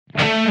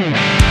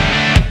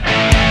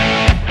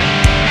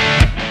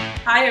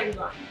Hi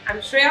everyone, I'm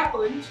Shreya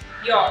Poonja,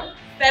 your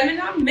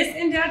Femina Miss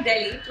India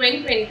Delhi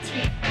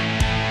 2023.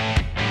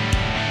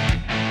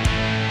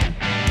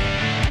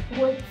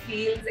 It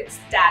feels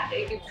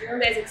ecstatic.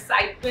 There's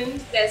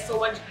excitement, there's so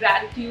much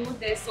gratitude,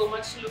 there's so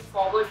much to look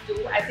forward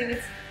to. I think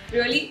it's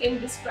really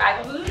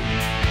indescribable.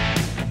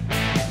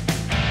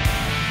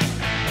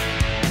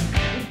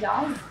 It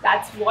does.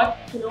 That's what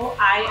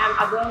I and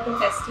other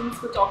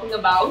contestants were talking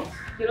about.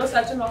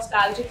 Such a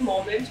nostalgic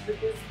moment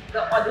because the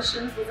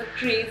auditions was a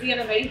crazy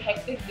and a very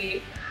hectic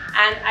day,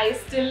 and I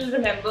still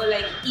remember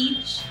like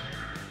each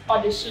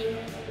audition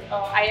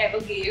I ever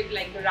gave,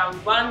 like the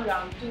round 1,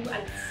 round 2,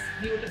 and it's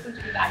beautiful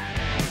to be back.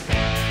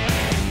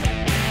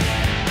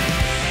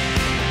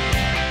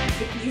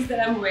 The piece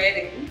that I'm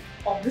wearing,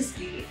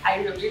 obviously,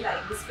 I really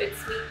like. This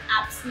fits me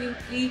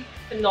absolutely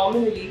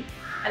phenomenally,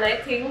 and I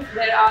think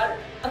there are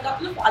a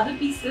couple of other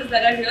pieces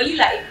that I really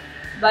like,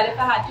 but if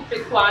I had to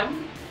pick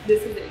one,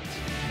 this is it.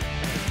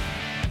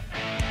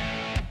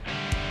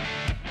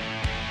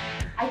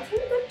 I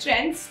think the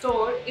trend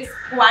store is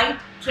quite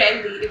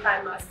trendy, if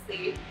I must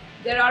say.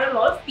 There are a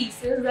lot of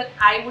pieces that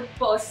I would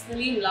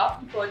personally love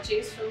to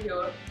purchase from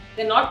here.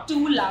 They're not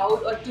too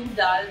loud or too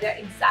dull. They're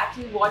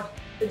exactly what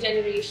the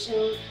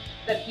generation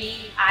that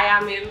I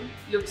am in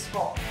looks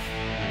for.